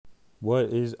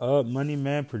What is up, Money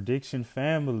Man Prediction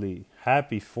family?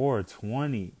 Happy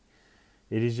 420.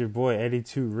 It is your boy Eddie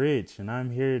Too Rich, and I'm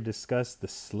here to discuss the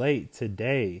slate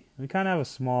today. We kind of have a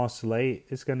small slate.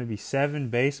 It's going to be 7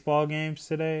 baseball games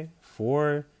today,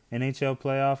 4 NHL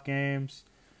playoff games,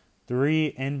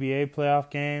 3 NBA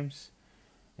playoff games,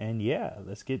 and yeah,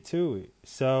 let's get to it.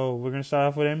 So we're going to start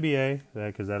off with NBA,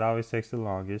 because that always takes the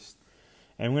longest.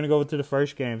 And we're going to go to the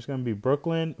first game. It's going to be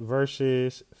Brooklyn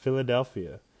versus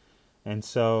Philadelphia. And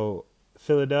so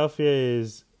Philadelphia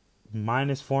is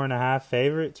minus 4.5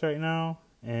 favorites right now,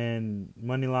 and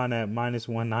money line at minus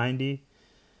 190.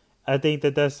 I think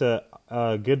that's a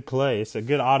good play. It's a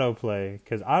good auto play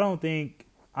because I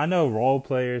know role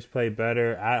players play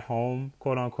better at home,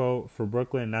 quote unquote, for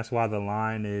Brooklyn. That's why the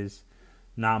line is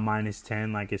not minus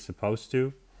 10 like it's supposed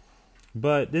to.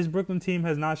 But this Brooklyn team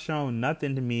has not shown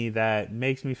nothing to me that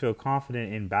makes me feel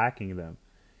confident in backing them,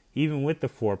 even with the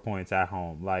 4 points at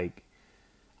home. Like,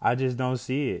 I just don't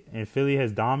see it. And Philly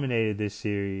has dominated this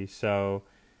series, so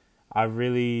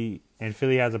and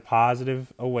Philly has a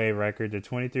positive away record. They're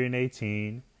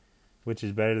 23-18, which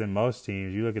is better than most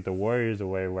teams. You look at the Warriors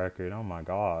away record, oh my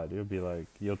God, it'll be like,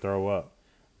 you'll throw up.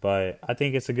 But I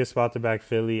think it's a good spot to back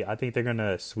Philly. I think they're going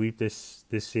to sweep this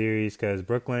series because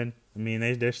Brooklyn, I mean,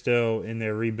 they're still in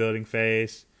their rebuilding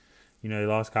phase. You know, they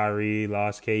lost Kyrie,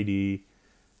 lost KD,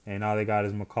 and all they got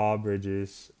is McCall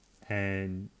Bridges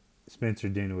and Spencer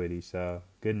Dinwiddie. So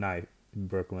good night,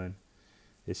 Brooklyn.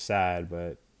 It's sad,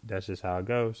 but that's just how it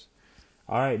goes.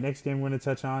 All right, next game we're going to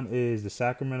touch on is the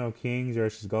Sacramento Kings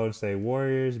versus Golden State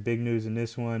Warriors. Big news in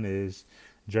this one is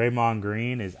Draymond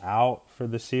Green is out for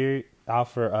the series, out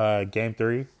for Game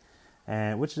 3,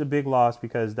 and which is a big loss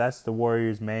because that's the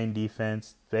Warriors' main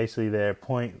defense. Basically, their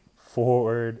point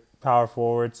forward, power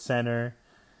forward, center,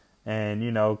 and,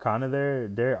 you know, kind of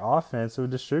their offensive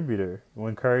distributor.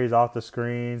 When Curry's off the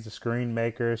screens, the screen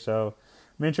maker. So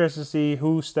I'm interested to see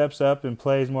who steps up and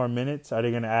plays more minutes. Are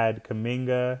they going to add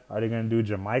Kuminga? Are they going to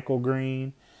do JaMychal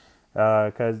Green?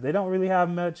 Because they don't really have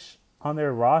much on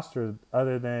their roster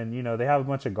other than, you know, they have a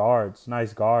bunch of guards,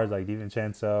 nice guards like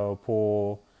DiVincenzo,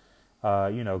 Poole,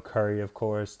 Curry, of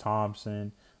course,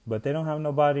 Thompson. But they don't have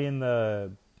nobody in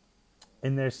their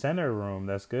center room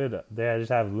that's good. They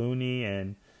just have Looney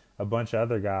and a bunch of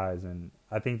other guys, and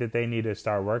I think that they need to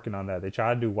start working on that. They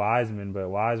tried to do Wiseman, but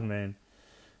Wiseman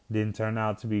didn't turn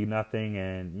out to be nothing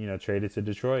and, you know, traded to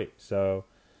Detroit. So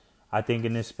I think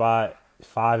in this spot,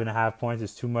 5.5 points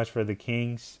is too much for the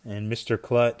Kings. And Mr.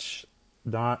 Clutch,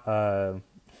 De'Aaron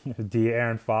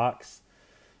Fox,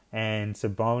 and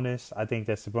Sabonis. I think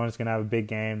that Sabonis is going to have a big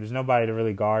game. There's nobody to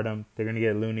really guard him. They're going to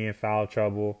get Looney in foul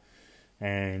trouble.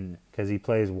 And because he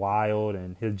plays wild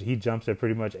and he jumps at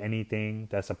pretty much anything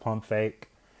that's a pump fake.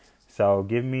 So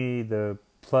give me the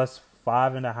plus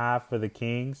 5.5 for the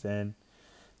Kings and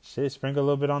sprinkle a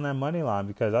little bit on that money line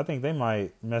because I think they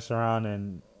might mess around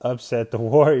and upset the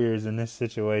Warriors in this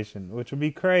situation, which would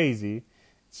be crazy.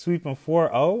 Sweep them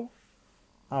 4-0?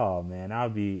 Oh, man, that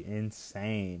would be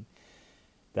insane.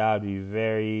 That would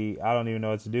be I don't even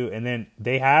know what to do. And then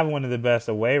they have one of the best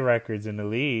away records in the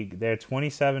league. They're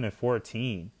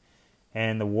 27-14.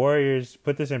 And the Warriors,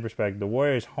 put this in perspective, the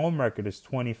Warriors' home record is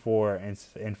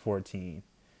 24-14.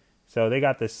 So they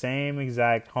got the same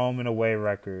exact home and away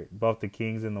record, both the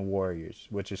Kings and the Warriors,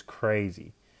 which is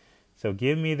crazy. So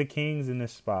give me the Kings in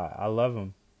this spot. I love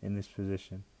them in this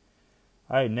position.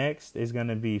 All right, next is going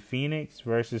to be Phoenix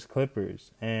versus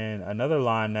Clippers. And another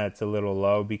line that's a little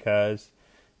low because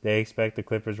they expect the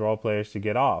Clippers role players to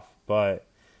get off. But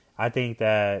I think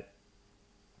that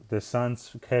the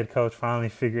Suns head coach finally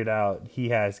figured out he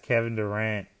has Kevin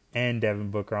Durant and Devin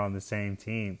Booker on the same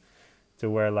team to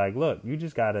where, like, look, you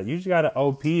just gotta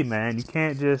OP, man. You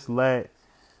can't just let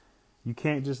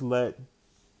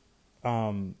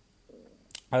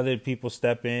other people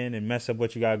step in and mess up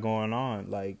what you got going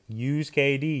on. Like, use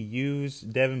KD, use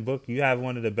Devin Booker. You have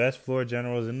one of the best floor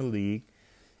generals in the league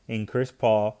in Chris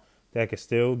Paul that can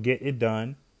still get it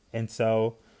done, and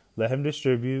so let him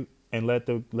distribute and let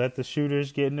the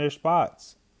shooters get in their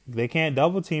spots. They can't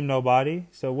double team nobody,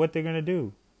 so what they're gonna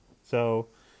do? So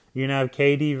you're gonna have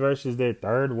KD versus their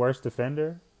third worst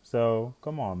defender. So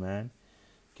come on, man.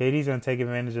 KD's gonna take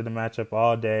advantage of the matchup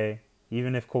all day,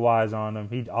 even if Kawhi's on him.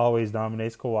 He always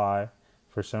dominates Kawhi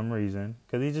for some reason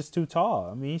because he's just too tall.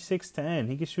 I mean, he's 6'10".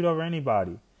 He can shoot over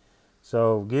anybody.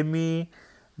 So give me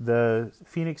the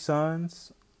Phoenix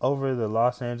Suns over the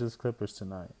Los Angeles Clippers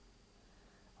tonight.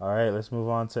 All right, let's move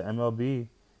on to MLB.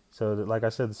 So, like I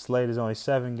said, the slate is only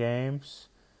 7 games.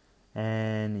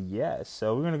 And, yes,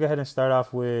 so we're going to go ahead and start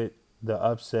off with the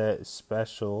upset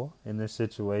special in this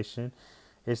situation.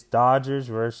 It's Dodgers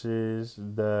versus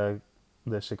the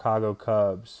the Chicago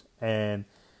Cubs. And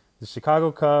the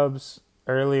Chicago Cubs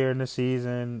earlier in the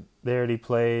season, they already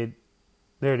played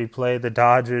the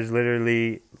Dodgers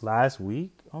literally last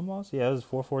week almost. Yeah, it was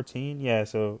 4-14. Yeah,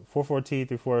 so 4-14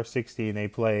 through 4-16 they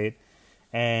played.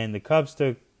 And the Cubs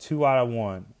took two out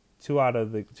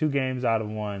of the 2 games out of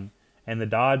 1. And the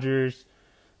Dodgers,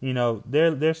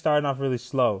 they're starting off really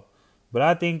slow. But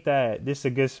I think that this is a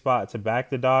good spot to back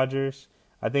the Dodgers.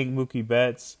 I think Mookie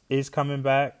Betts is coming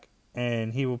back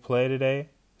and he will play today.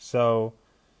 So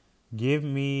I'm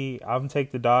going to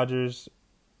take the Dodgers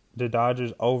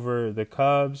over the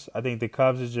Cubs. I think the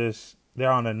Cubs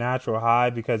they're on a natural high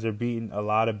because they're beating a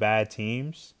lot of bad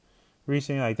teams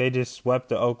recently. Like, they just swept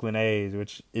the Oakland A's,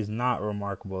 which is not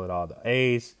remarkable at all. The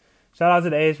A's, shout out to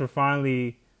the A's for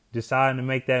finally deciding to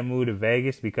make that move to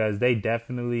Vegas because they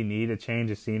definitely need a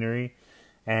change of scenery.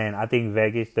 And I think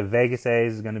the Vegas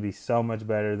A's is going to be so much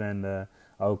better than the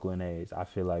Oakland A's. I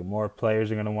feel like more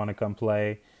players are going to want to come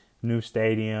play, new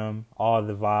stadium, all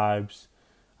the vibes.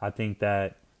 I think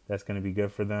that's going to be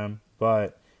good for them.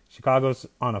 But Chicago's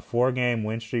on a 4-game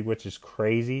win streak, which is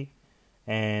crazy.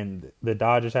 And the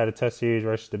Dodgers had a tough series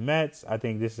versus the Mets. I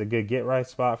think this is a good get-right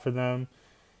spot for them.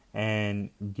 And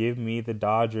give me the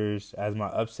Dodgers as my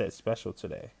upset special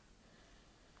today.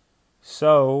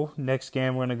 So, next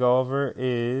game we're going to go over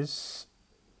is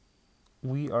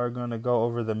we are going to go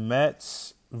over the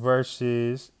Mets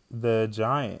versus the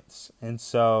Giants. And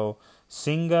so,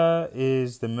 Senga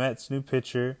is the Mets' new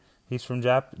pitcher. He's from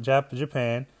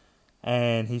Japan,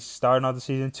 and he's starting off the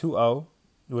season 2-0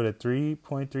 with a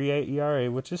 3.38 ERA,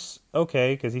 which is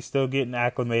okay because he's still getting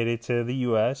acclimated to the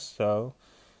U.S., so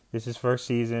this is first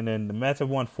season, and the Mets have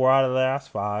won 4 out of the last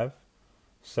 5.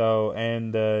 So,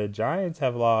 and the Giants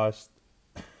have lost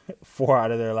 4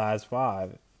 out of their last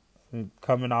 5,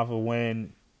 coming off a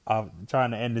win,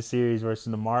 trying to end the series versus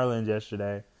the Marlins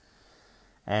yesterday.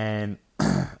 And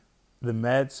the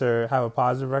Mets have a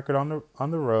positive record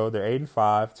on the road. They're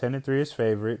 8-5, 10-3 as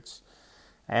favorites,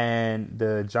 and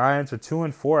the Giants are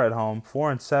 2-4 at home,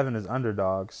 4-7 as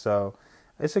underdogs. So,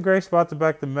 it's a great spot to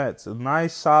back the Mets. A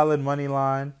nice, solid money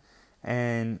line.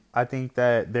 And I think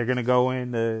that they're going to go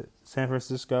into San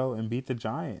Francisco and beat the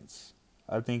Giants.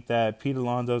 I think that Pete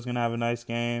Alonso is going to have a nice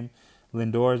game.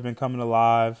 Lindor has been coming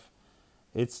alive.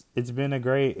 It's been a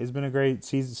great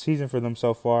season for them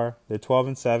so far. They're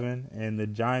 12-7, and the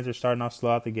Giants are starting off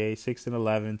slow out the gate,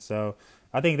 6-11. So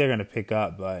I think they're going to pick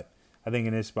up, but I think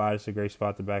in this spot it's a great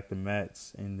spot to back the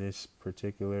Mets in this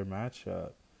particular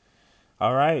matchup.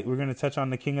 All right, we're going to touch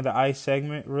on the King of the Ice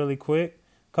segment really quick.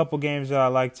 Couple games that I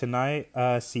like tonight.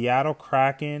 Seattle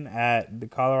Kraken at the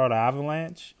Colorado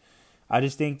Avalanche. I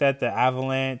just think that the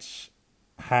Avalanche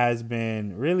has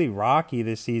been really rocky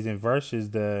this season versus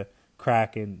the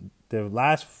Kraken. The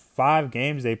last 5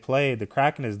 games they played, the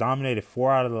Kraken has dominated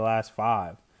 4 out of the last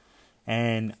 5.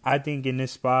 And I think in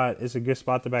this spot, it's a good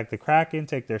spot to back the Kraken,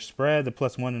 take their spread, the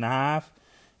 +1.5.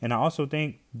 And I also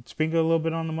think sprinkle a little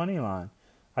bit on the money line.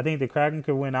 I think the Kraken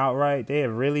could win outright.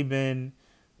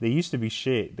 They used to be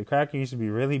shit. The Kraken used to be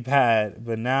really bad,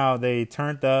 but now they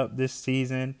turned up this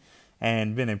season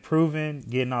and been improving,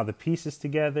 getting all the pieces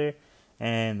together,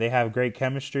 and they have great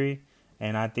chemistry.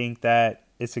 And I think that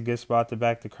it's a good spot to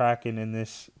back the Kraken in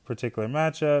this particular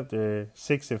matchup. They're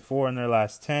 6-4 in their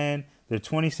last 10. They're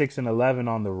 26-11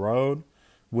 on the road,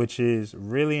 which is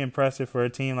really impressive for a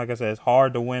team. Like I said, it's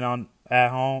hard to win at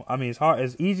home. I mean,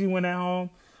 it's easy to win at home,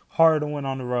 hard to win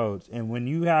on the roads. And when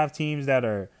you have teams that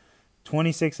are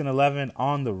 26-11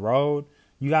 on the road,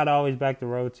 you got to always back the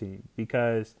road team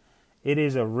because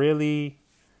it's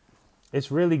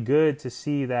really good to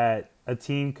see that a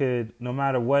team could, no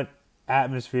matter what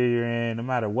atmosphere you're in, no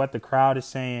matter what the crowd is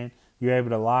saying, you're able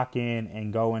to lock in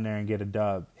and go in there and get a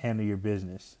dub, handle your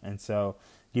business. And so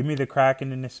give me the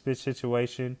Kraken in this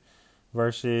situation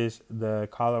versus the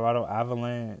Colorado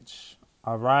Avalanche.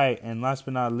 All right, and last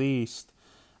but not least,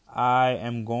 I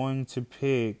am going to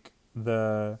pick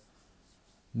the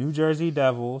New Jersey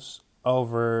Devils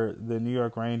over the New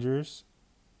York Rangers.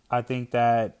 I think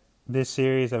that this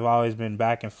series have always been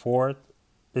back and forth.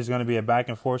 It's going to be a back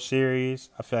and forth series.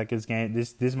 I feel like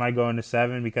this might go into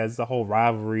 7 because it's a whole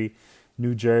rivalry,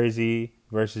 New Jersey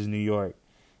versus New York.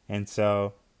 And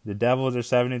so the Devils are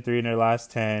 7-3 in their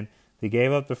last 10. They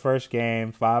gave up the first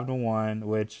game 5-1,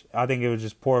 which I think it was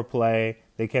just poor play.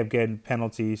 They kept getting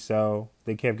penalties, so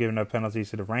they kept giving up penalties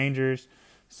to the Rangers.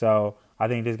 So I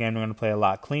think this game they're going to play a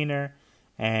lot cleaner,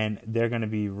 and they're going to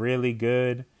be really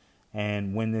good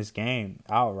and win this game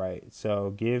outright.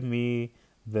 So give me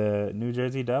the New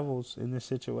Jersey Devils in this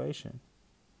situation.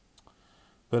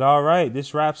 But all right,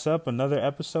 this wraps up another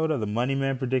episode of the Money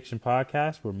Man Prediction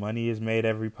Podcast, where money is made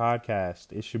every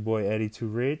podcast. It's your boy Eddie Too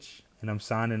Rich, and I'm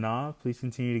signing off. Please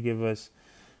continue to give us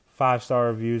 5-star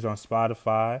reviews on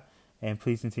Spotify, and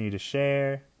please continue to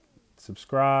share,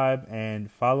 subscribe, and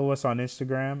follow us on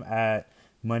Instagram at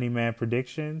Money Man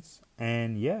Predictions.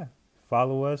 And yeah,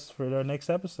 follow us for our next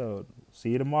episode. See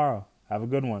you tomorrow. Have a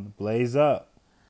good one. Blaze up.